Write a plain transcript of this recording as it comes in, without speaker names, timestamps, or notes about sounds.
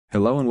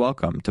Hello and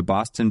welcome to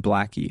Boston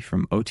Blackie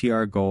from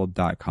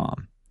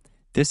OTRGold.com.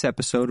 This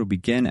episode will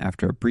begin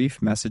after a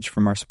brief message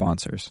from our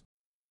sponsors.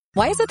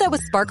 Why is it that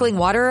with sparkling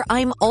water,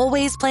 I'm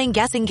always playing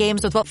guessing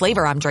games with what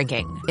flavor I'm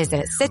drinking? Is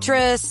it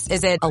citrus?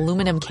 Is it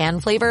aluminum can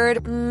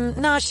flavored?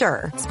 Not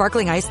sure.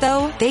 Sparkling ice,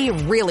 though, they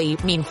really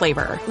mean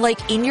flavor.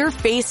 Like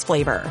in-your-face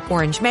flavor.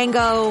 Orange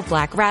mango,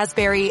 black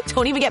raspberry.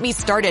 Don't even get me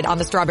started on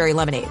the strawberry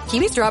lemonade.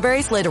 Kiwi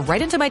Strawberry slid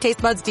right into my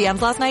taste buds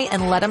DMs last night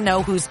and let them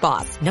know who's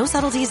boss. No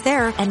subtleties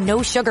there, and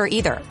no sugar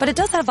either. But it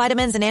does have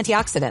vitamins and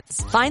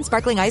antioxidants. Find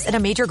sparkling ice at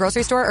a major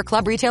grocery store or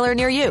club retailer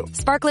near you.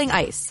 Sparkling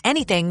ice.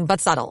 Anything but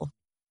subtle.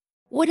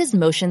 What does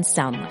motion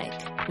sound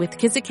like? With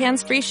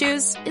Kizikans free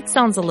shoes, it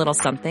sounds a little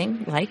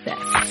something like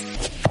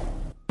this.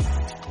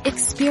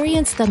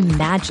 Experience the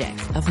magic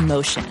of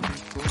motion.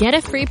 Get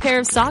a free pair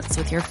of socks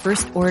with your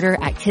first order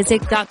at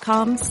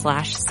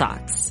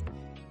kizik.com/socks.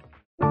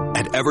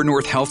 At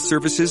Evernorth Health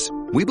Services,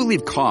 we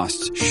believe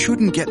costs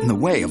shouldn't get in the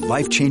way of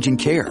life-changing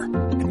care,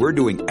 and we're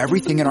doing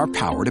everything in our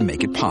power to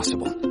make it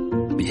possible.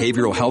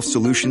 Behavioral health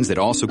solutions that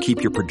also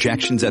keep your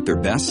projections at their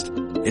best?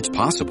 It's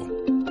possible.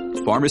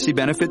 Pharmacy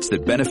benefits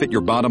that benefit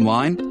your bottom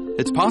line?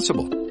 It's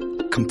possible.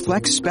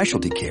 Complex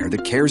specialty care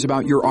that cares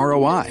about your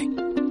ROI?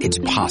 It's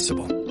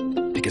possible.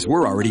 Because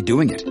we're already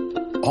doing it.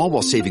 All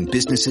while saving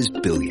businesses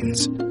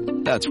billions.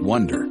 That's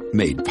Wonder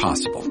made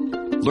possible.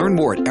 Learn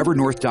more at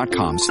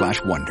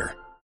evernorth.com/wonder.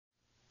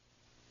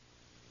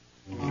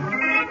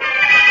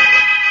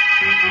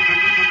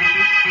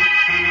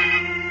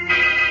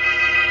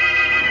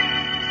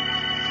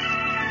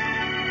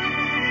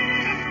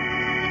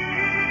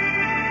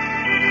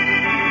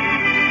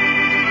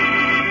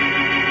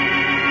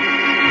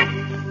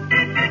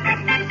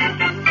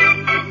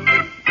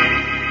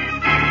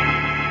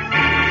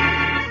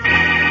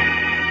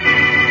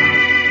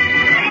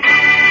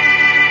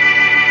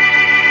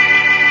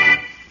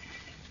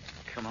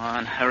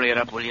 Hurry it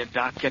up, will you,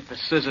 Doc? Get the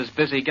scissors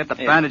busy. Get the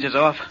bandages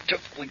off. Took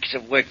weeks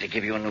of work to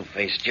give you a new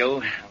face,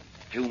 Joe. A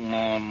few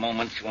more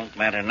moments won't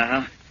matter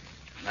now.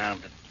 Now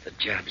that the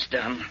job's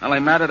done. Well, they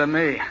matter to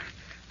me.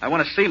 I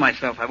want to see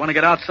myself. I want to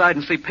get outside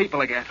and see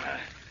people again.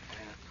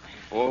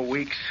 4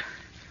 weeks.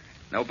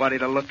 Nobody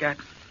to look at.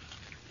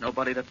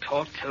 Nobody to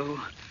talk to.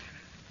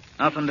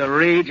 Nothing to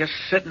read. Just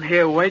sitting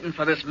here waiting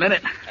for this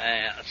minute.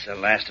 That's the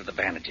last of the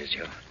bandages,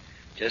 Joe.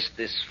 Just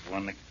this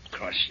one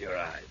across your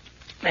eye.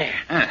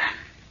 There.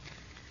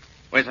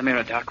 Where's the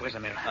mirror, Doc? Where's the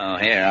mirror? Oh,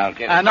 here, I'll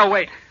get it. No,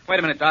 wait. Wait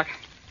a minute, Doc.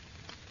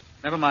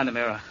 Never mind the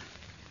mirror.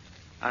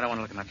 I don't want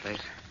to look at my face.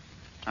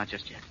 Not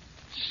just yet.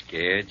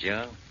 Scared,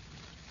 Joe?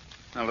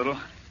 A little.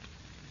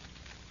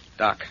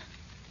 Doc,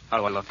 how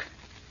do I look?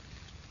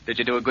 Did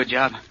you do a good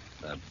job?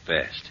 The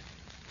best.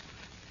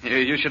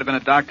 You should have been a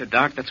doctor,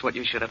 Doc. That's what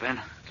you should have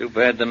been. Too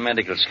bad the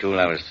medical school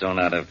I was thrown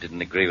out of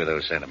didn't agree with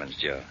those sentiments,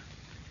 Joe.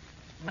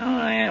 No,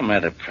 I am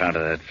rather proud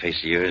of that face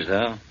of yours,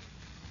 though.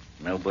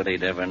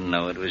 Nobody'd ever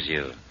know it was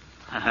you.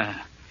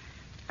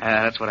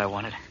 That's what I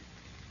wanted.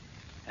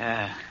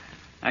 I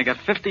got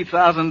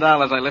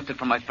 $50,000 I lifted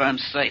from my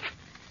firm's safe.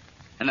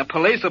 And the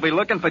police will be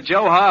looking for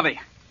Joe Harvey.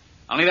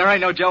 Only there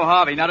ain't no Joe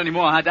Harvey, not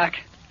anymore, huh, Doc?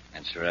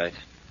 That's right.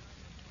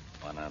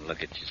 Want to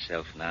look at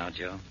yourself now,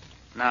 Joe?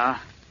 No.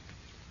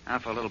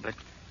 Not for a little bit.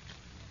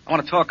 I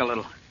want to talk a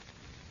little.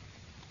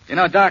 You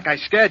know, Doc, I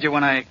scared you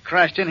when I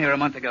crashed in here a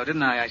month ago,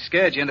 didn't I? I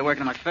scared you into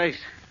working on my face.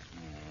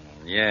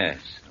 Yes.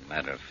 As a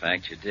matter of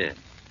fact, you did.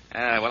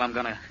 Well, I'm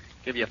going to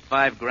give you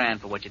 $5,000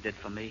 for what you did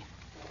for me.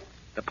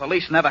 The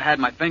police never had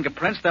my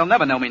fingerprints. They'll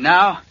never know me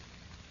now.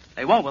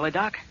 They won't, will they,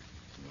 Doc?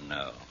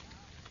 No.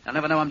 They'll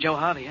never know I'm Joe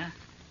Harvey, huh?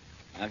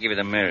 I'll give you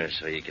the mirror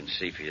so you can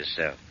see for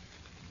yourself.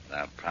 But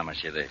I'll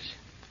promise you this.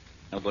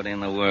 Nobody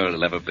in the world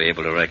will ever be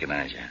able to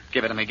recognize you.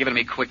 Give it to me. Give it to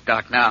me quick,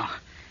 Doc, now.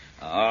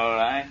 All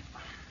right.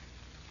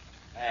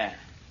 There.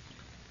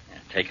 Yeah,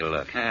 take a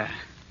look.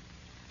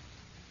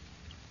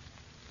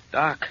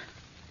 Doc.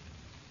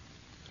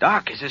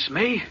 Doc, is this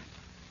me?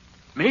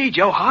 Me,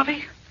 Joe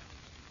Harvey?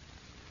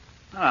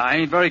 Oh, I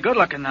ain't very good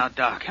looking now,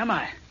 Doc, am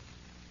I?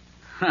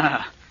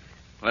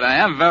 But I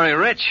am very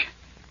rich.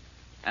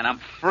 And I'm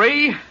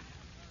free,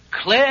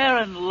 clear,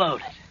 and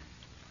loaded.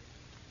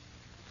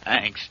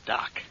 Thanks,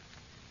 Doc.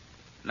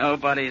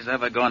 Nobody's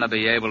ever going to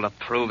be able to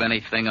prove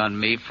anything on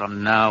me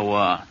from now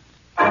on.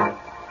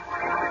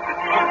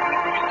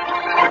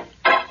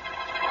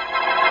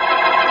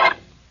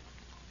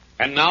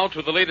 And now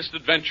to the latest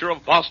adventure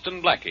of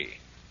Boston Blackie.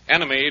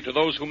 Enemy to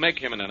those who make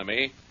him an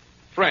enemy.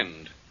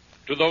 Friend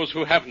to those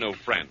who have no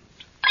friend.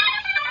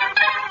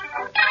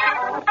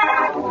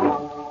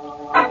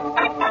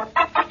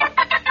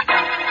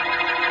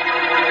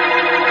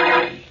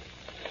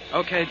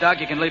 Okay, Doc,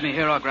 you can leave me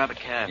here. I'll grab a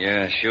cab.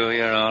 Yeah, sure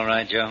you're all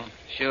right, Joe?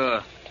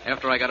 Sure.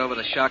 After I got over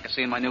the shock of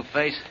seeing my new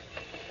face.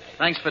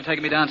 Thanks for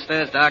taking me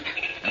downstairs, Doc.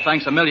 And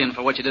thanks a million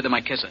for what you did to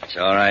my kisser. It's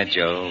all right,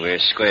 Joe. We're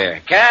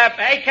square. Cap!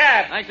 Hey,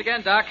 Cap! Thanks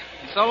again, Doc.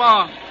 And so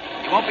long.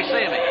 You won't be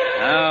seeing me.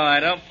 No, I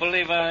don't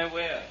believe I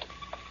will.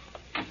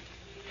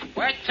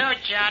 Where to,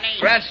 Johnny?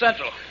 Grand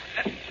Central.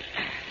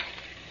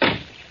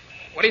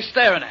 What are you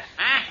staring at?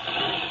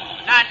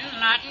 Huh?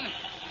 Nothing.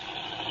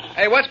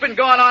 Hey, what's been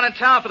going on in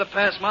town for the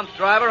past month,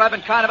 driver? I've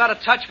been kind of out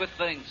of touch with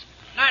things.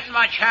 Nothing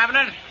much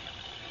happening.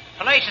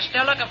 Police are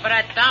still looking for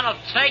that Donald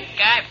Tate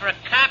guy for a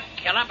cop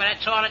killer, but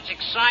that's all that's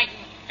exciting.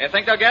 You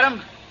think they'll get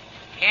him?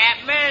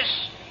 Can't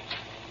miss.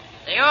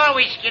 They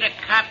always get a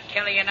cop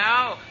killer, you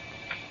know.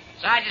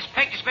 Besides, his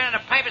picture's been in the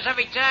papers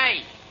every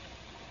day.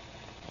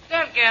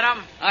 They'll get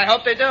him. I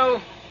hope they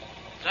do.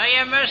 So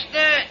you missed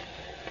it.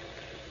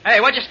 Hey,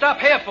 what'd you stop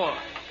here for?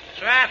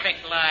 Traffic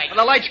light.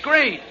 Well, the light's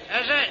green.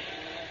 Is it?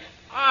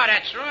 Oh,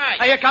 that's right.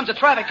 Hey, here comes a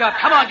traffic cop.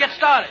 Come on, get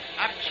started.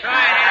 I'm trying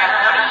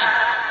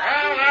out,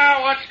 Well,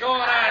 now, what's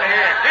going on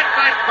here? Get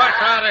that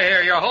bus out of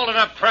here. You're holding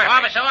up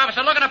traffic.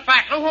 Officer, look at the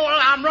back. Look,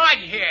 I'm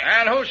riding here.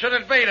 And who should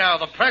it be now?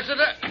 The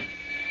president?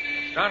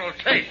 Donald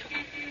Tate.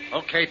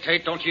 Okay,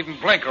 Tate, don't you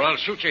even blink or I'll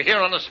shoot you here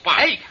on the spot.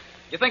 Hey,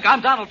 you think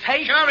I'm Donald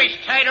Tate? Sure he's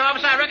Tate,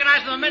 officer. I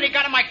recognized him the minute he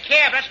got in my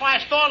cab. That's why I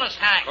stole his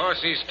hat. Of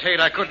course he's Tate.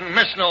 I couldn't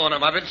miss knowing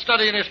him. I've been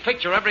studying his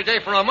picture every day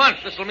for a month.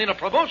 This'll mean a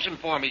promotion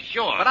for me,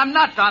 sure. But I'm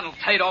not Donald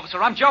Tate,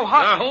 officer. I'm Joe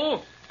Huff. Who?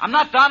 I'm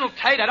not Donald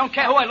Tate. I don't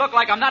care who I look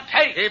like. I'm not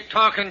Tate. Keep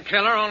talking,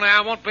 killer, only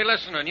I won't be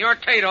listening. You're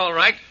Tate, all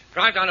right.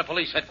 Drive down to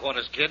police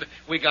headquarters, kid.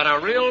 We got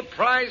a real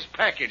prize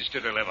package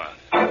to deliver.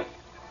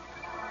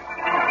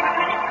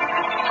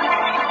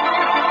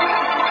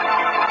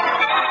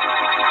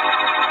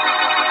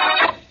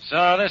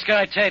 So this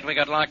guy Tate we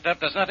got locked up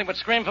does nothing but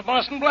scream for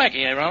Boston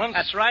Blackie, eh, Rollins?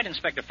 That's right,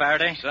 Inspector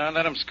Faraday. So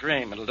let him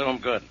scream. It'll do him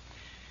good.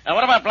 Now,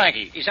 what about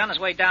Blackie? He's on his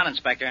way down,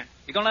 Inspector.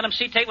 You gonna let him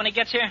see Tate when he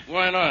gets here?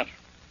 Why not?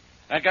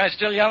 That guy's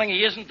still yelling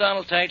he isn't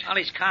Donald Tate. Well,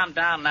 he's calmed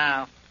down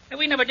now. Hey,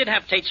 we never did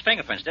have Tate's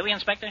fingerprints, did we,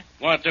 Inspector?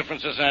 What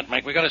difference does that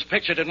make? We got his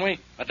picture, didn't we?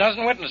 A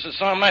dozen witnesses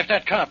saw him knife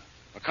that cop.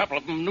 A couple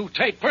of them knew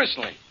Tate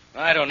personally.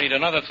 I don't need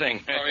another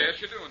thing. Oh, yes,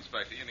 you do,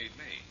 Inspector. You need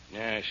me.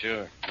 Yeah,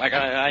 sure. Like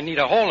I need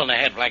a hole in the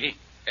head, Blackie.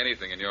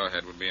 Anything in your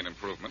head would be an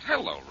improvement.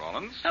 Hello,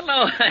 Rollins.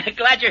 Hello.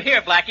 Glad you're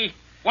here, Blackie.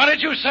 What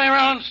did you say,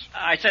 Rollins?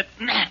 I said,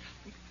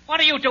 what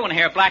are you doing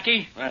here,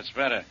 Blackie? That's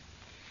better.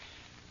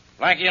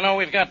 Blackie, you know,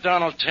 we've got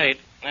Donald Tate,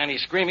 and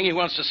he's screaming he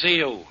wants to see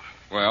you.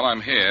 Well,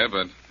 I'm here,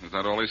 but is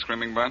that all he's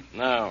screaming about?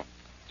 No.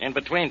 In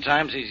between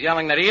times, he's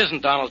yelling that he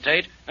isn't Donald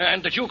Tate,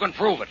 and that you can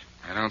prove it.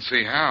 I don't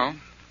see how.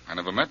 I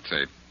never met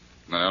Tate.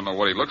 And I don't know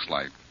what he looks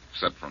like,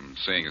 except from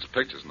seeing his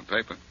pictures in the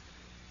paper.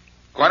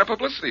 Quite a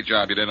publicity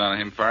job you did on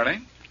him, Faraday.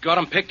 Got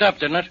him picked up,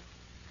 didn't it?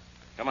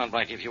 Come on,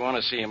 Blackie. If you want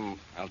to see him,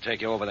 I'll take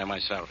you over there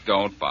myself.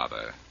 Don't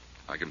bother.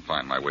 I can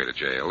find my way to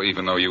jail,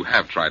 even though you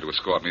have tried to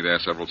escort me there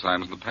several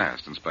times in the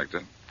past, Inspector.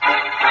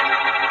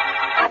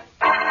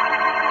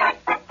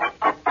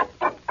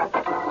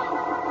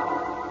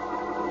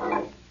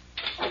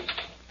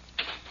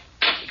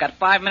 You got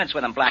 5 minutes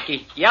with him,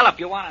 Blackie. Yell if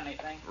you want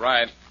anything.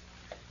 Right.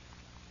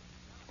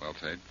 Well,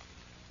 Tate,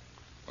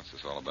 what's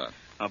this all about?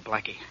 Oh,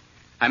 Blackie,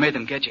 I made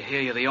them get you here.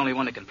 You're the only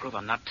one that can prove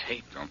I'm not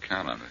Tate. Don't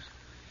count on it.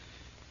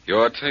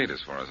 You're Tate,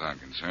 as far as I'm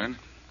concerned.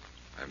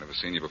 I've never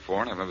seen you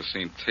before, and I've never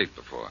seen Tate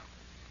before.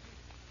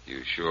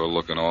 You sure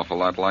look an awful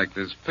lot like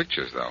these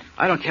pictures, though.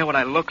 I don't care what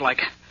I look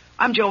like.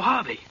 I'm Joe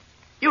Harvey.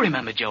 You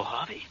remember Joe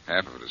Harvey?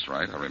 Half of it is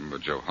right. I remember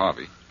Joe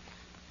Harvey.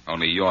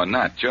 Only you're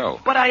not Joe.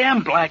 But I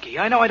am Blackie.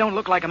 I know I don't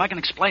look like him. I can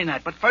explain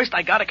that. But first,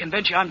 I gotta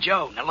convince you I'm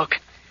Joe. Now, look.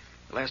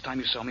 The last time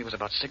you saw me was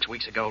about 6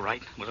 weeks ago,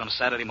 right? It was on a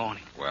Saturday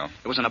morning. Well?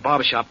 It was in a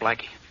barber shop,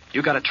 Blackie.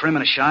 You got a trim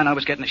and a shine. I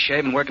was getting a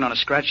shave and working on a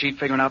scratch sheet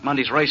figuring out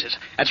Monday's races.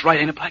 That's right,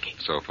 ain't it, Blackie?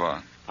 So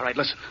far. All right,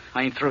 listen.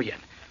 I ain't through yet.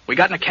 We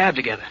got in a cab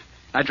together.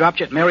 I dropped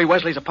you at Mary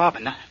Wesley's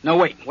apartment. No,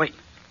 wait.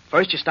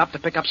 First, you stopped to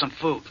pick up some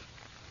food.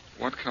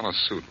 What color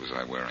suit was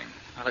I wearing?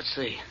 Now, let's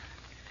see.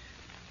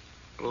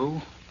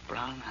 Blue?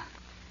 Brown?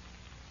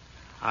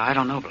 I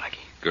don't know, Blackie.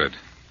 Good.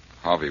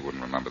 Harvey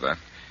wouldn't remember that.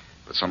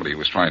 But somebody who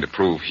was trying to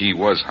prove he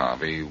was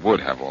Harvey would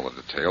have all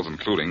the details,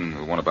 including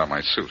the one about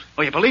my suit.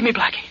 Oh, you believe me,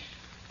 Blackie?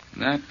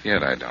 Not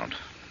yet, I don't.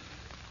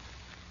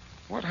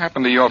 What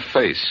happened to your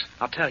face?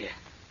 I'll tell you.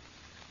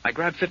 I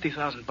grabbed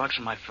 $50,000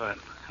 from my firm.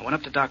 I went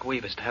up to Doc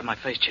Weaver's to have my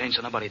face changed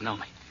so nobody'd know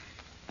me.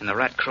 And the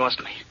rat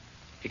crossed me.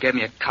 He gave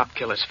me a cop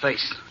killer's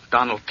face,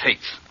 Donald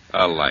Tate's.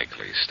 A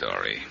likely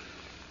story.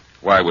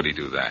 Why would he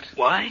do that?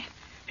 Why?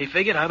 He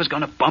figured I was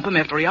going to bump him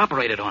after he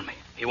operated on me.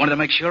 He wanted to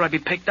make sure I'd be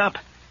picked up.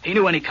 He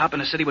knew any cop in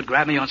the city would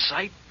grab me on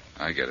sight.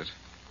 I get it.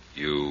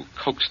 You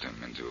coaxed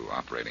him into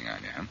operating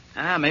on you,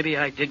 huh? Maybe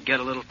I did get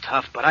a little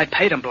tough, but I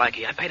paid him,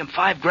 Blackie. I paid him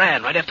 $5,000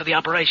 right after the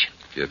operation.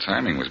 Your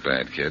timing was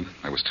bad, kid.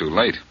 I was too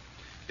late.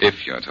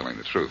 If you're telling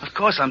the truth. Of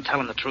course I'm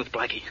telling the truth,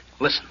 Blackie.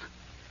 Listen.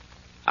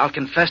 I'll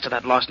confess to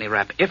that larceny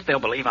rap if they'll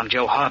believe I'm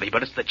Joe Harvey,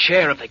 but it's the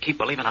chair if they keep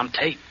believing I'm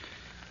Tate.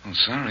 Oh,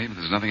 sorry, but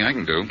there's nothing I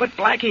can do. But,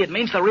 Blackie, it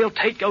means the real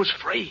Tate goes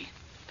free.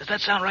 Does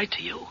that sound right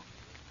to you?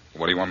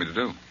 What do you want me to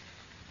do?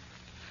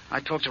 I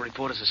talked to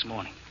reporters this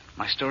morning.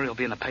 My story will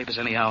be in the papers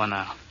any hour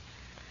now.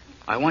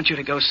 I want you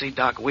to go see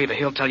Doc Weaver.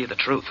 He'll tell you the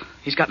truth.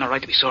 He's got no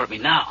right to be sore at me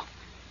now.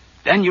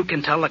 Then you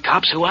can tell the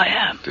cops who I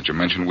am. Did you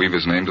mention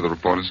Weaver's name to the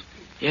reporters?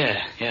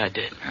 Yeah, I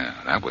did.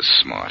 Yeah, that was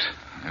smart.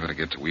 I better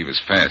get to Weaver's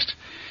fast.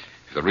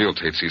 If the real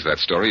Tate sees that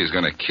story, he's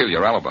going to kill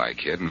your alibi,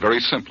 kid, and very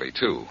simply,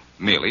 too.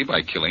 Merely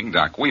by killing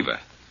Doc Weaver.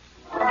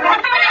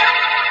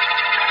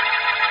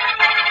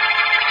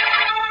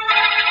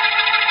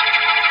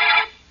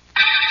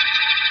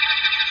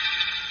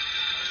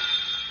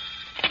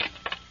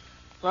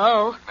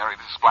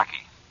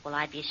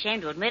 I'd be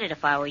ashamed to admit it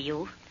if I were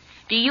you.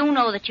 Do you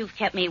know that you've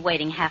kept me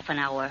waiting half an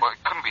hour? Well,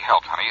 it couldn't be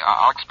helped, honey.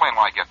 I'll explain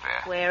when I get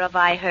there. Where have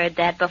I heard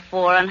that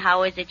before, and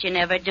how is it you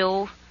never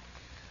do?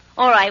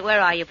 All right,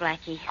 where are you,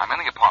 Blackie? I'm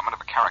in the apartment of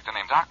a character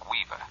named Doc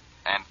Weaver,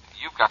 and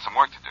you've got some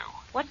work to do.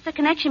 What's the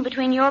connection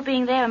between your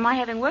being there and my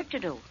having work to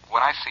do?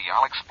 When I see you,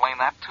 I'll explain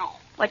that, too.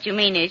 What you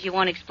mean is you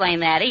won't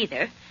explain that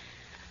either.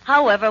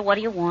 However, what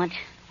do you want?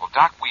 Well,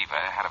 Doc Weaver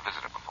had a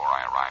visitor before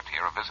I arrived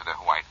here, a visitor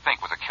who I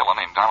think was a killer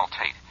named Donald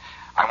Tate.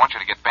 I want you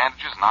to get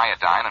bandages and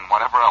iodine and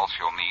whatever else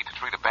you'll need to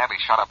treat a badly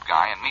shot-up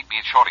guy and meet me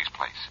at Shorty's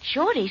place.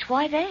 Shorty's?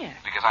 Why there?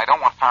 Because I don't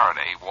want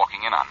Faraday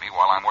walking in on me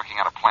while I'm working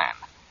out a plan.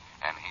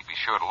 And he'd be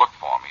sure to look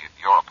for me at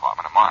your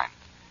apartment or mine.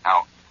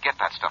 Now, get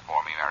that stuff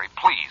for me, Mary,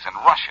 please, and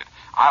rush it.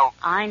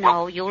 I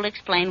know. You'll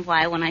explain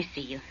why when I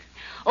see you.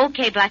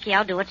 Okay, Blackie,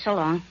 I'll do it. So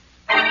long.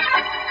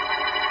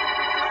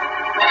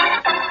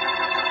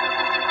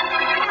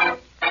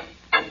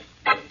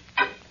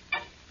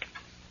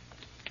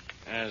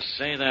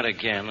 Say that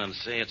again, and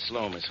say it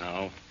slow, Miss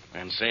Howe.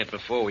 And say it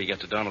before we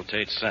get to Donald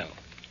Tate's cell.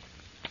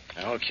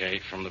 Okay,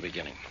 from the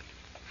beginning.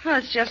 Well,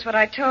 it's just what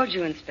I told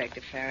you,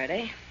 Inspector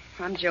Faraday.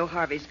 I'm Joe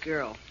Harvey's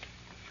girl.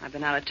 I've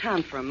been out of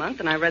town for a month,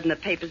 and I read in the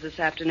papers this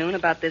afternoon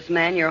about this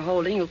man you're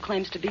holding who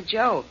claims to be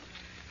Joe.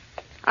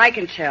 I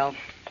can tell.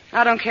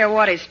 I don't care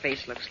what his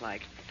face looks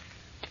like.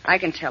 I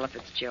can tell if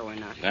it's Joe or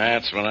not.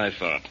 That's what I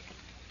thought.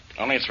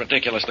 Only it's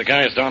ridiculous. The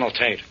guy is Donald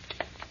Tate.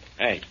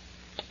 Hey,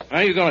 how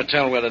are you going to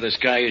tell whether this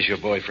guy is your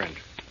boyfriend?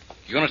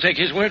 You going to take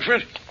his word for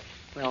it?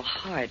 Well,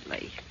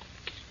 hardly.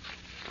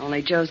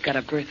 Only Joe's got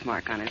a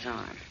birthmark on his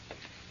arm.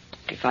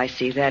 If I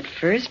see that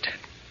first,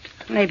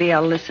 maybe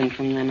I'll listen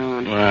from then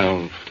on.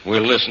 Well,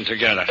 we'll listen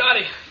together.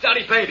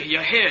 Dottie, baby,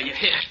 you're here.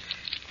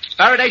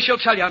 Faraday, she'll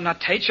tell you I'm not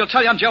Tate. She'll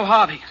tell you I'm Joe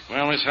Harvey.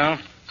 Well, Miss Howe,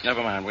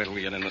 never mind. Wait till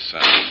we get in the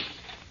cell.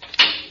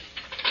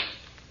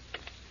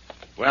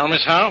 Well,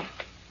 Miss Howe?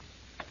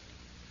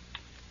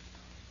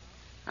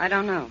 I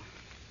don't know.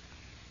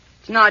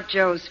 It's not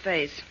Joe's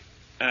face.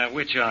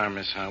 Which arm,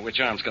 Miss Howe? Which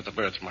arm's got the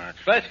birthmark?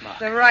 Birthmark?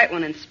 The right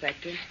one,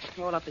 Inspector.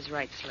 Roll up his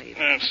right sleeve.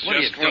 That's what are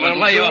you just doing? what I'm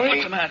Lay doing. off.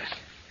 What's the matter?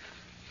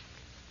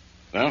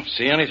 Well,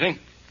 see anything?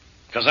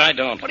 Because I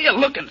don't. What are you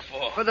looking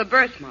for? For the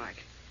birthmark.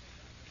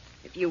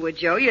 If you were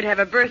Joe, you'd have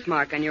a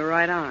birthmark on your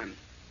right arm.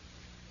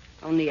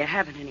 Only you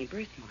haven't any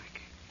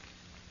birthmark.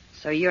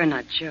 So you're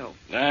not Joe.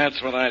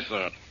 That's what I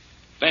thought.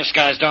 This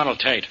guy's Donald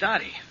Tate.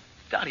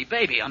 Dottie,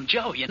 baby, I'm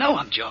Joe. You know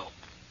I'm Joe.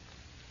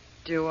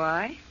 Do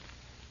I?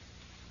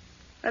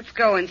 Let's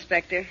go,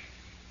 Inspector.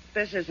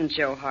 This isn't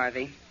Joe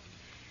Harvey.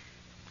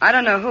 I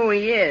don't know who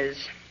he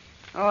is.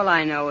 All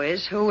I know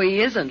is who he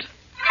isn't.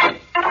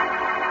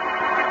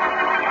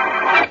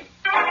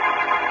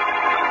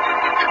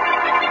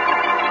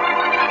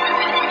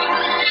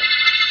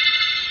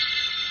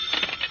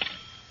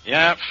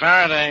 Yeah,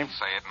 Faraday.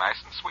 Say it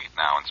nice and sweet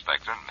now,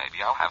 Inspector, and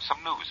maybe I'll have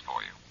some news for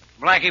you.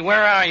 Blackie,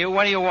 where are you?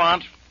 What do you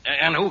want?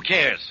 And who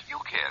cares? You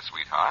care,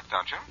 sweetheart,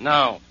 don't you?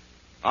 No.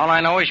 All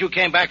I know is you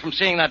came back from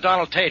seeing that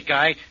Donald Tate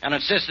guy and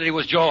insisted he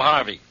was Joe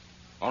Harvey.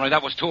 Only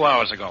that was 2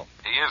 hours ago.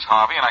 He is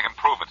Harvey, and I can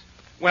prove it.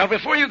 Well,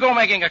 before you go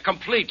making a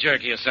complete jerk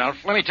of yourself,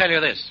 let me tell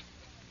you this.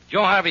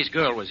 Joe Harvey's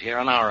girl was here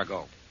an hour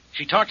ago.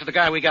 She talked to the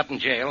guy we got in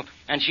jail,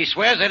 and she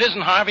swears it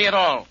isn't Harvey at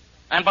all.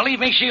 And believe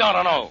me, she ought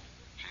to know.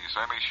 She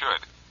certainly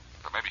should.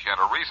 But maybe she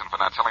had a reason for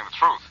not telling the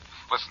truth.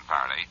 Listen,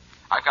 Faraday,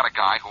 I've got a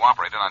guy who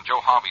operated on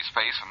Joe Harvey's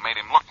face and made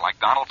him look like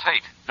Donald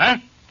Tate. Huh?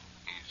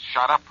 He's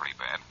shot up pretty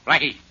bad.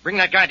 Blackie, bring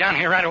that guy down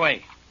here right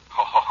away.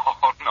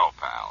 Oh, no,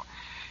 pal.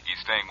 He's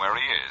staying where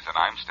he is, and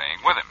I'm staying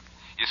with him.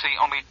 You see,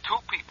 only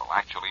 2 people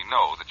actually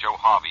know that Joe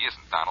Harvey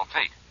isn't Donald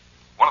Tate.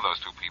 One of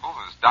those 2 people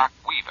is Doc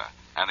Weaver,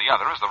 and the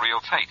other is the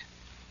real Tate.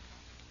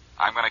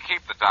 I'm going to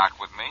keep the Doc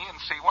with me and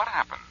see what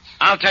happens.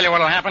 I'll tell you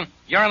what'll happen.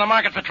 You're in the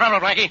market for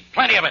trouble, Blackie.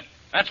 Plenty of it.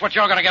 That's what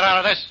you're going to get out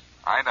of this.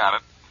 I doubt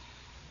it.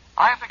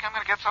 I think I'm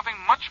going to get something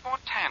much more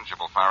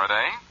tangible,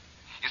 Faraday.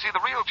 You see,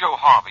 the real Joe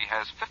Harvey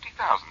has $50,000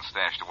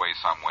 stashed away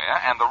somewhere,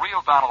 and the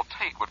real Donald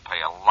Tate would pay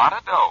a lot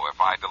of dough if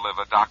I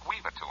deliver Doc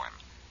Weaver to him.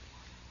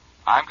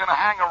 I'm going to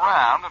hang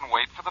around and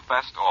wait for the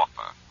best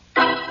offer.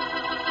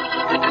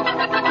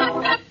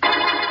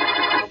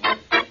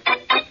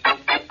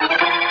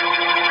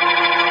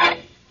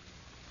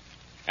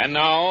 And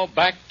now,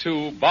 back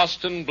to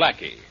Boston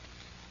Blackie.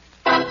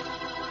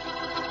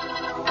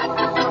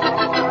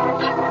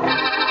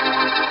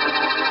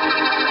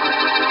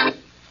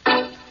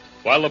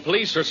 While the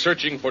police are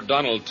searching for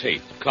Donald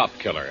Tate, the cop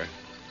killer,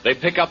 they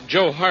pick up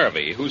Joe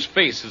Harvey, whose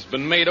face has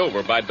been made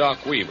over by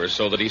Doc Weaver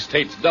so that he's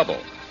Tate's double.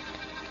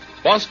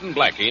 Boston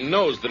Blackie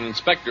knows that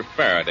Inspector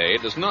Faraday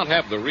does not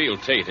have the real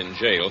Tate in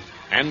jail,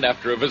 and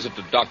after a visit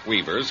to Doc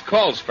Weaver's,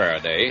 calls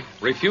Faraday,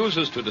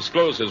 refuses to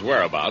disclose his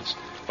whereabouts,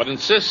 but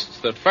insists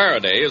that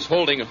Faraday is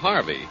holding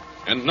Harvey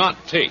and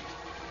not Tate.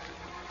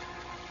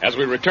 As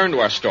we return to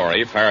our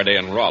story, Faraday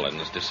and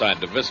Rollins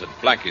decide to visit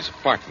Blackie's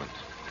apartment.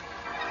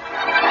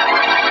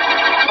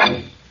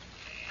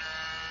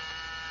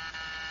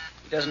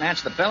 He doesn't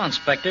answer the bell,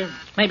 Inspector.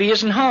 Maybe he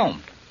isn't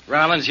home.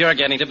 Rollins, you're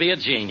getting to be a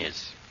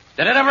genius.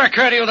 Did it ever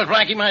occur to you that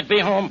Blackie might be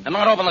home and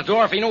not open the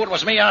door if he knew it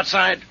was me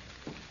outside?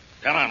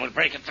 Come on, we'll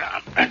break it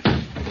down.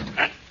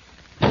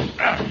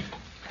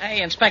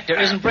 Hey, Inspector,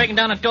 isn't breaking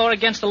down a door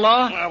against the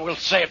law? Well, we'll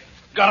say it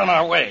got in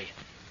our way.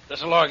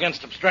 There's a law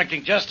against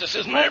obstructing justice,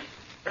 isn't there?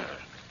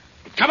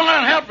 Come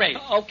on, help me.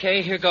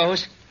 Okay, here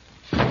goes.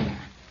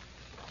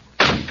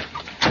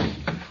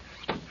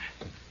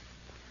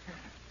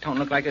 Don't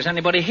look like there's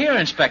anybody here,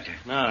 Inspector.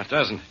 No, it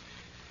doesn't.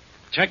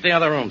 Check the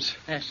other rooms.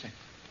 Yes, sir.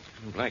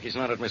 Blackie's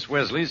not at Miss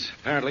Wesley's.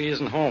 Apparently he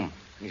isn't home.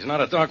 He's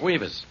not at Doc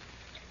Weaver's.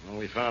 All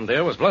we found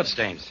there was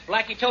bloodstains.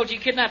 Blackie told you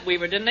he kidnapped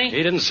Weaver, didn't he?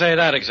 He didn't say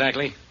that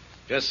exactly.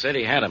 Just said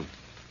he had him.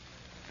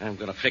 I'm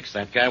going to fix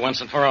that guy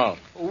once and for all.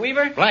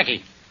 Weaver?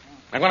 Blackie.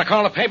 I'm going to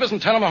call the papers and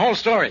tell them the whole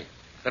story.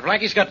 That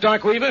Blackie's got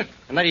Doc Weaver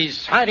and that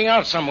he's hiding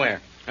out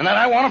somewhere. And that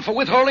I want him for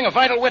withholding a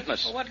vital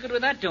witness. Well, what good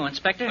would that do,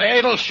 Inspector?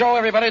 It'll show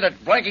everybody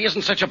that Blackie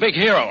isn't such a big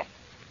hero.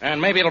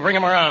 And maybe it'll bring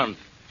him around.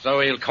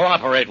 So he'll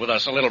cooperate with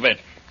us a little bit.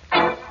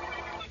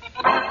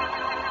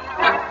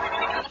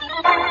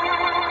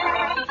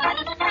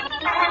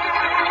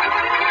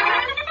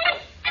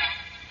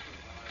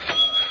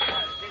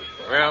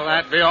 Will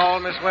that be all,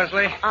 Miss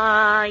Wesley?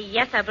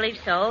 Yes, I believe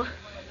so.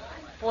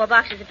 4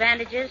 boxes of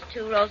bandages,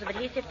 2 rolls of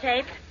adhesive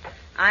tape,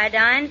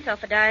 iodine,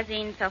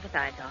 sulfadiazine,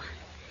 sulfathiazole.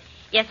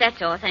 Yes,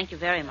 that's all. Thank you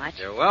very much.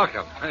 You're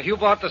welcome. You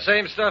bought the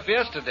same stuff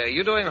yesterday.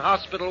 You doing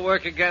hospital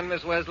work again,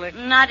 Miss Wesley?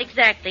 Not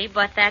exactly,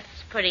 but that's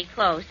pretty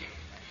close.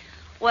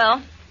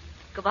 Well,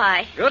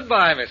 goodbye.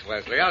 Goodbye, Miss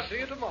Wesley. I'll see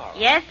you tomorrow.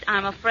 Yes,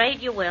 I'm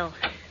afraid you will.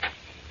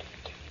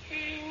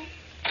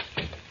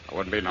 I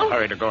wouldn't be in a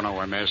hurry to go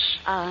nowhere, miss.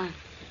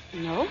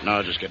 No?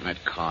 No, just get in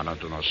that car.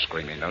 Don't do no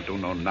screaming. Don't do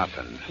no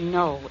nothing.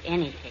 No,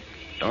 anything.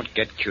 Don't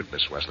get cute,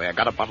 Miss Wesley. I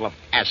got a bottle of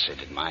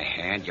acid in my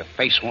hand. Your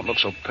face won't look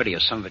so pretty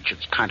as some of it should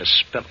kind of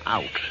spill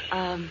out.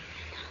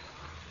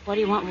 What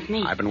do you want with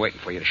me? I've been waiting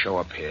for you to show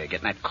up here.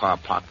 Get in that car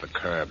parked at the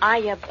curb.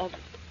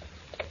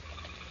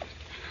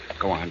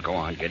 Go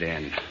on, get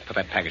in. Put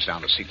that package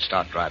down the seat,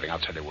 start driving. I'll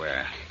tell you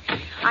where.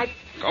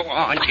 Go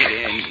on, get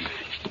in.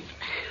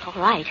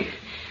 All right.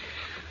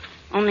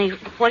 Only,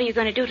 what are you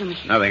going to do to me?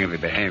 Nothing if you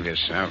behave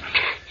yourself.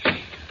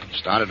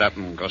 Start it up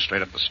and go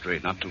straight up the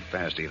street. Not too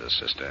fast either,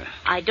 sister.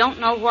 I don't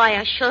know why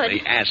I should.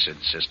 The acid,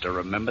 sister.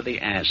 Remember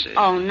the acid.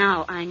 Oh,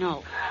 now I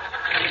know.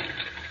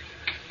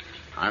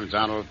 I'm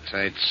Donald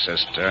Tate,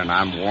 sister, and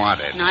I'm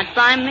wanted. Not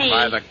by me.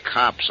 By the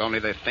cops, only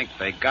they think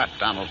they got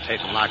Donald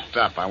Tate locked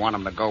up. I want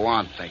them to go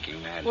on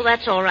thinking that. Well,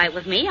 that's all right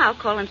with me. I'll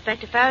call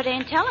Inspector Faraday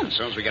and tell him. As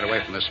soon as we get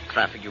away from this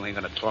traffic, you ain't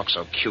going to talk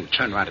so cute.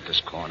 Turn right at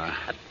this corner.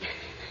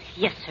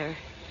 Yes, sir.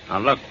 Now,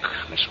 look,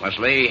 Miss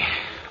Wesley.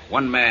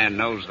 One man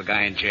knows the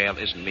guy in jail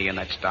isn't me, and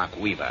that's Doc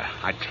Weaver.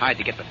 I tried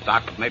to get the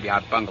doc, but maybe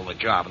I'd bungle the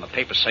job, and the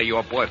papers say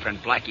your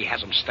boyfriend, Blackie,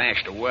 has him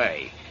stashed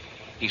away.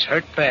 He's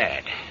hurt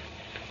bad.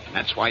 And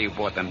that's why you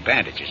bought them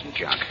bandages and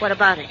junk. What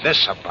about it?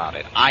 This about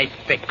it. I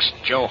fixed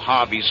Joe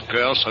Harvey's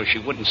girl so she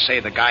wouldn't say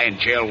the guy in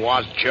jail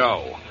was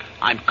Joe.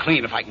 I'm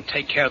clean if I can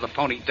take care of the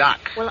phony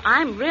doc. Well,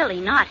 I'm really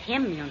not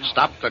him, you know.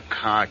 Stop the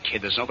car,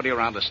 kid. There's nobody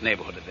around this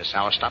neighborhood at this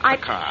hour. Stop the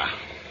car.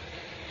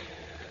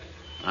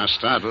 Now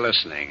start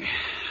listening.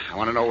 I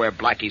want to know where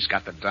Blackie's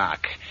got the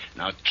doc.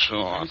 Now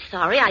talk. I'm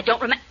sorry, I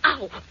don't remember.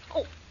 Ow!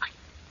 Oh,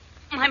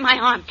 my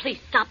arm. Please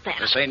stop that.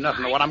 This ain't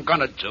nothing to what I'm going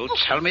to do.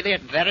 Tell me their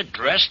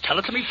address. Tell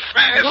it to me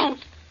fast.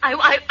 I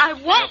won't. I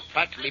won't. You're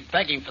practically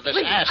begging for this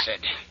Please.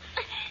 acid.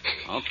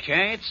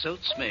 Okay, it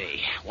suits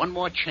me. One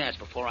more chance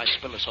before I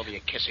spill this over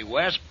your kissy.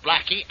 Where's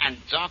Blackie and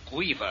Doc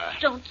Weaver?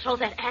 Don't throw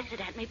that acid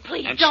at me,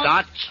 please. And don't.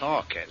 start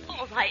talking.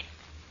 All right.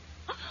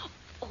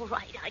 All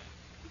right,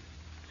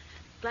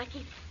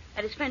 Blackie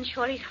at his friend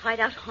Shorty's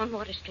hideout on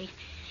Water Street.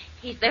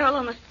 He's there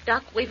alone with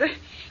Doc Weaver,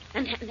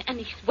 and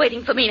he's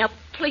waiting for me. Now,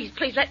 please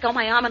let go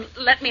my arm and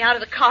let me out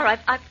of the car.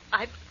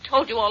 I've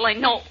told you all I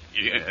know.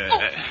 Yeah.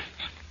 Oh.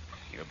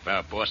 You're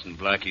about Boston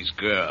Blackie's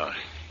girl.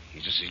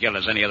 He's just as yellow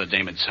as any other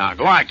dame in town.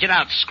 Go on, get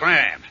out,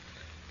 scram.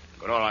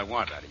 Got all I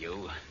want out of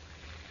you.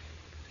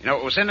 You know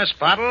what was in this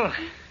bottle?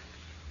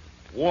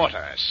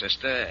 Water,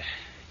 sister.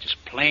 Just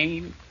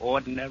plain,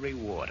 ordinary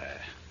water.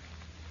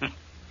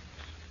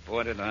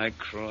 Boy, did I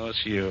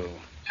cross you.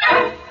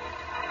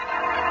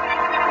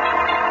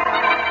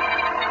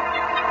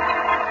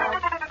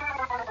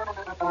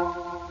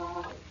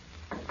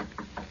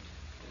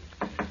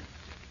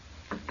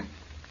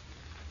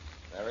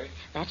 Mary?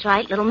 That's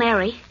right, little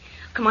Mary.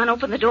 Come on,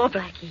 open the door,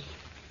 Blackie.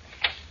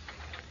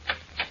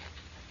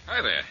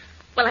 Hi there.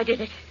 Well, I did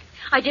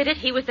it.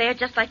 He was there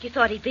just like you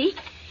thought he'd be.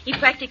 He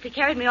practically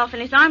carried me off in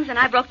his arms, and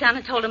I broke down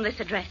and told him this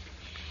address.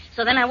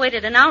 So then I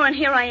waited an hour, and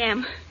here I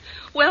am.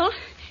 Well,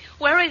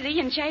 where is he,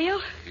 in jail?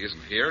 He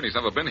isn't here, and he's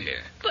never been here.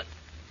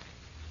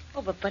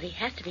 But he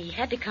has to be. He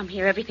had to come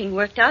here. Everything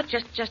worked out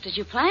just as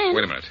you planned.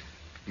 Wait a minute.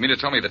 You mean to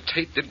tell me that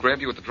Tate did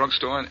grab you at the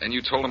drugstore, and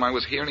you told him I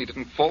was here, and he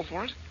didn't fall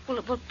for it?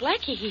 Well,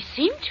 Blackie, he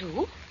seemed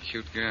to.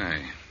 Cute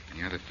guy.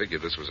 He had to figure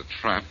this was a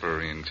trap, or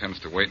he intends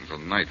to wait until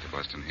night to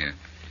bust in here.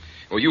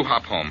 Well, you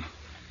hop home.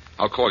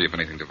 I'll call you if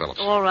anything develops.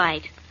 All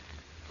right.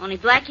 Only,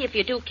 Blackie, if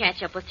you do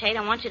catch up with Tate,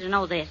 I want you to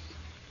know this.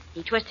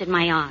 He twisted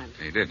my arm.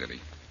 He did he?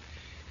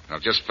 Well,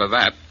 just for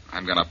that,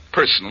 I'm going to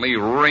personally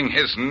wring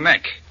his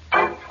neck.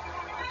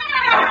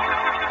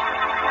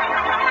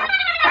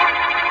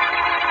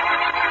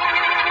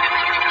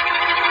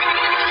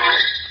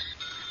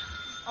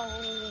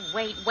 Oh,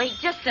 wait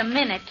just a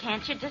minute,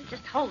 can't you?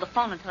 Just hold the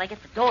phone until I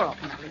get the door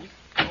open, please.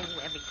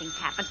 Oh, everything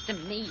happens to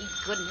me.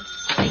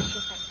 Goodness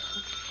gracious.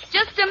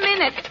 Just a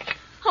minute.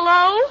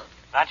 Hello?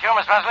 Not you,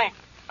 Miss Wesley?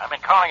 I've been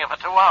calling you for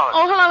 2 hours.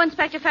 Oh, hello,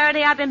 Inspector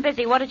Faraday. I've been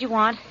busy. What did you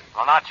want?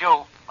 Well, not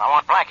you. I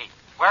want Blackie.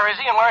 Where is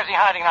he, and where is he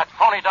hiding that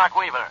phony Doc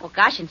Weaver? Oh,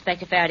 gosh,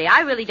 Inspector Faraday,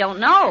 I really don't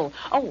know.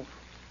 Oh.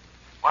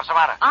 What's the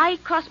matter? I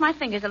crossed my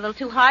fingers a little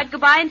too hard.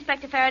 Goodbye,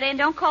 Inspector Faraday, and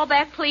don't call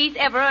back, please,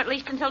 ever, at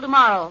least until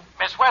tomorrow.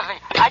 Miss Wesley,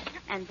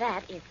 And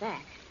that is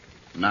that.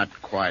 Not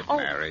quite, Oh.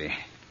 Mary.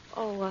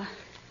 Oh,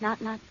 not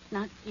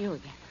you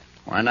again.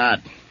 Why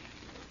not?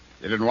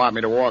 You didn't want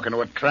me to walk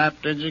into a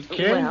trap, did you,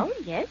 kid? Well,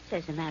 yes,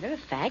 as a matter of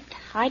fact,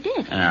 I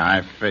did. Yeah,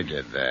 I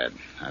figured that.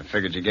 I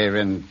figured you gave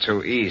in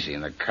too easy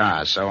in the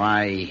car, so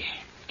I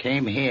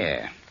came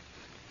here.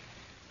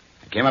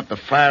 I came up the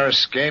fire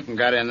escape and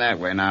got in that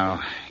way.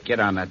 Now, get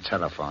on that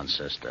telephone,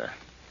 sister.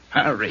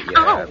 Hurry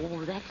up.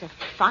 Oh, that's a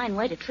fine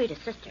way to treat a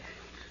sister.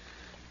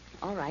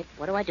 All right,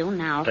 what do I do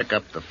now? Pick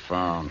up the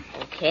phone.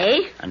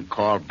 Okay. And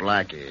call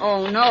Blackie.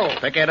 Oh, no.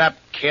 Pick it up,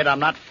 kid. I'm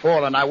not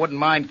fooling. I wouldn't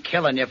mind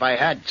killing you if I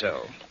had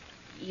to.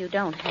 You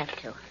don't have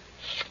to.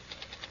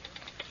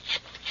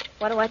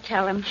 What do I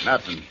tell him?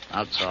 Nothing.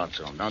 I'll talk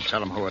to him. Don't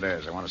tell him who it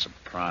is. I want to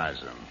surprise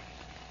him.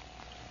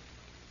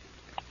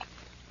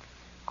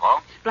 Hello?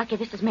 Blackie,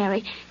 this is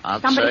Mary. I'll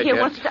Somebody take here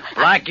it. wants to...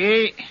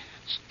 Blackie,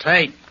 it's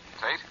Tate.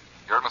 Tate,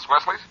 you're at Miss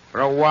Wesley's?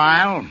 For a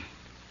while.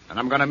 And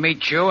I'm going to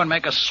meet you and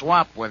make a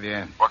swap with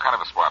you. What kind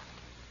of a swap?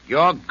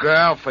 Your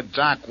girl for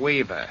Doc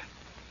Weaver.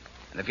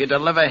 And if you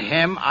deliver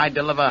him, I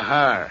deliver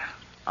her.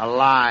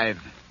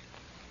 Alive.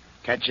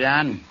 Catch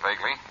on?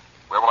 Vaguely.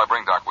 Where will I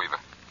bring Doc Weaver?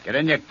 Get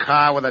in your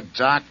car with a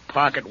Doc,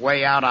 park it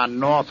way out on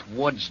North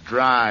Woods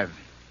Drive.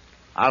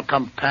 I'll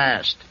come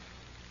past.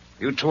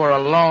 You two are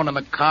alone in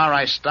the car,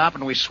 I stop,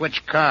 and we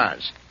switch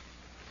cars.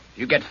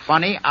 You get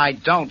funny, I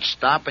don't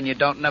stop, and you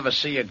don't never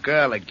see your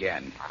girl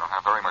again. I don't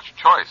have very much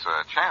choice,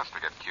 a chance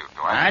to get cute,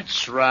 do I?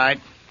 That's right.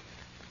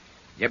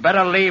 You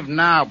better leave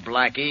now,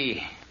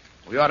 Blackie.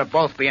 We ought to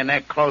both be in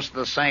there close to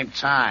the same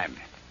time.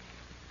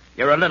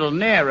 You're a little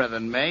nearer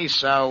than me,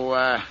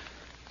 so,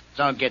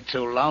 don't get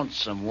too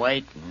lonesome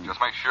waiting. Just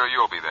make sure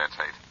you'll be there,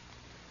 Tate.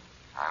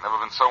 I've never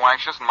been so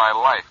anxious in my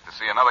life to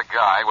see another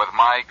guy with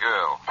my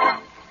girl.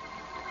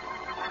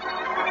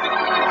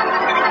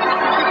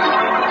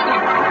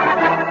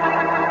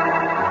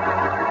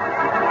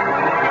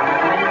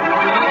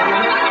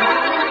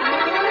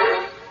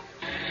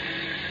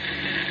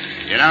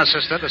 You know,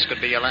 sister, this could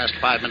be your last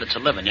 5 minutes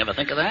of living. You ever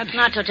think of that?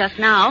 Not till just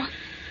now.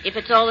 If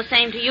it's all the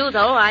same to you,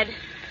 though, I'd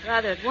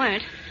rather it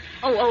weren't.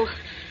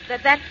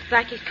 That's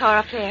Blackie's car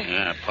up there.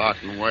 Yeah,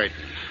 parked and waiting.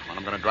 Well,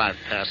 I'm going to drive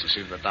past and see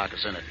if the doc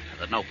is in it.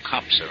 If no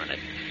cops are in it.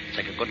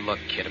 Take a good look,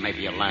 kid. It may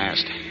be your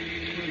last.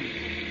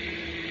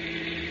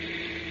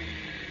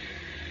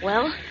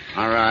 Well?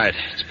 All right.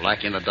 It's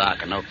Blackie and the doc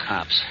and no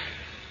cops.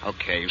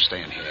 Okay, you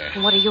stay in here.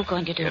 What are you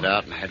going to do? Get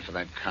out and head for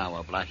that car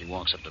while Blackie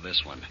walks up to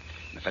this one.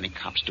 And if any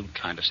cops do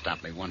try to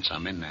stop me once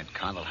I'm in that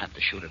car, they'll have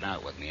to shoot it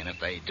out with me. And if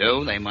they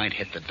do, they might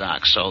hit the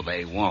doc, so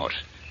they won't.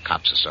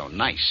 Cops are so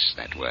nice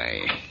that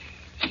way.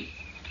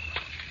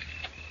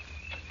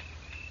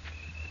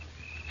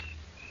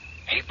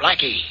 Hey,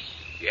 Blackie.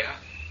 Yeah?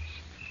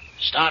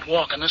 Start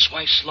walking this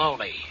way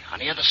slowly, on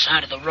the other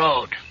side of the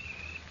road.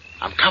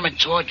 I'm coming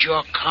towards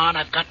your car, and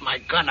I've got my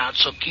gun out,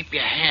 so keep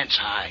your hands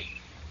high.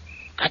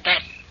 Got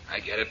that?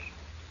 I get it.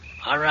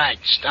 All right,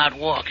 start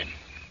walking.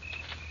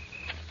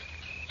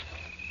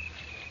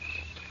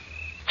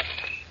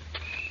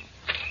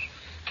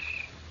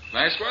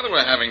 Nice weather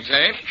we're having,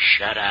 Tate.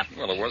 Shut up.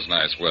 Well, it was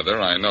nice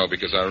weather, I know,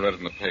 because I read it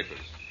in the papers.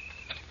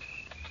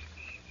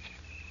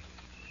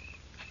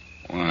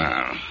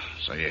 Well,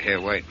 so you're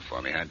here waiting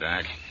for me, huh,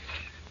 Doc?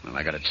 Well,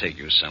 I got to take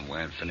you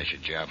somewhere and finish a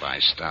job I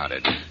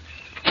started.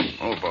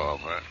 Move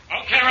over.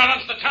 Okay,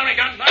 Rollins, the Tommy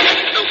gun.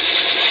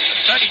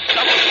 Dirty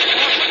double.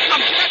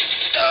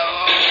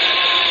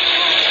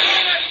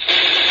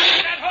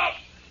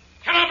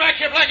 Come on back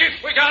here,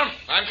 Blackie. We got him.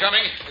 I'm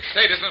coming. It's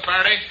Tate, isn't it,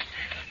 Faraday?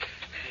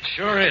 It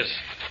sure is.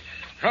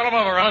 Roll him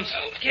over, Rollins.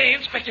 Okay,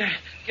 Inspector.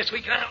 Guess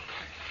we got him.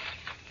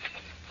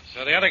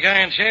 So the other guy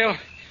in jail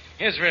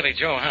is really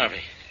Joe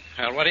Harvey.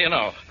 Well, what do you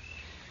know?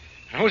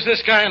 Who's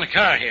this guy in the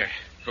car here?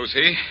 Who's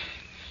he?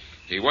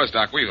 He was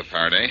Doc Weaver,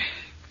 Faraday.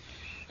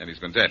 And he's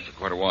been dead for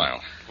quite a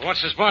while.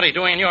 What's his body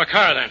doing in your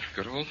car, then?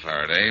 Good old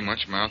Faraday.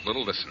 Much mouth,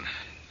 little listen.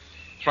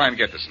 Try and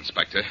get this,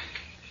 Inspector.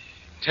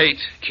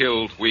 Tate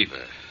killed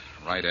Weaver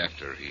right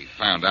after he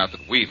found out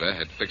that Weaver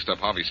had fixed up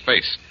Harvey's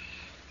face.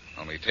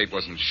 Only Tate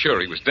wasn't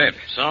sure he was dead.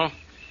 So?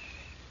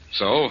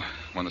 So,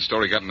 when the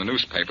story got in the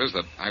newspapers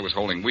that I was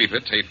holding Weaver,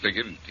 Tate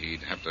figured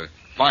he'd have to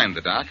find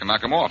the doc and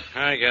knock him off.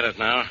 I get it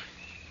now.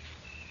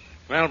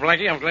 Well,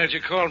 Blackie, I'm glad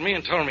you called me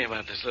and told me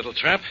about this little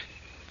trap.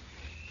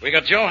 We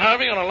got Joe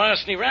Harvey on a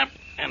larceny rap,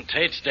 and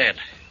Tate's dead.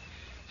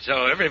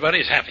 So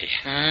everybody's happy.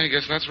 I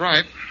guess that's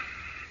right.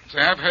 Say,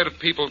 I've heard of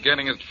people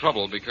getting into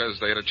trouble because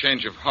they had a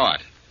change of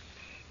heart.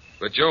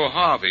 But Joe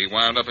Harvey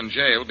wound up in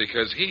jail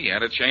because he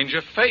had a change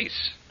of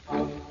face.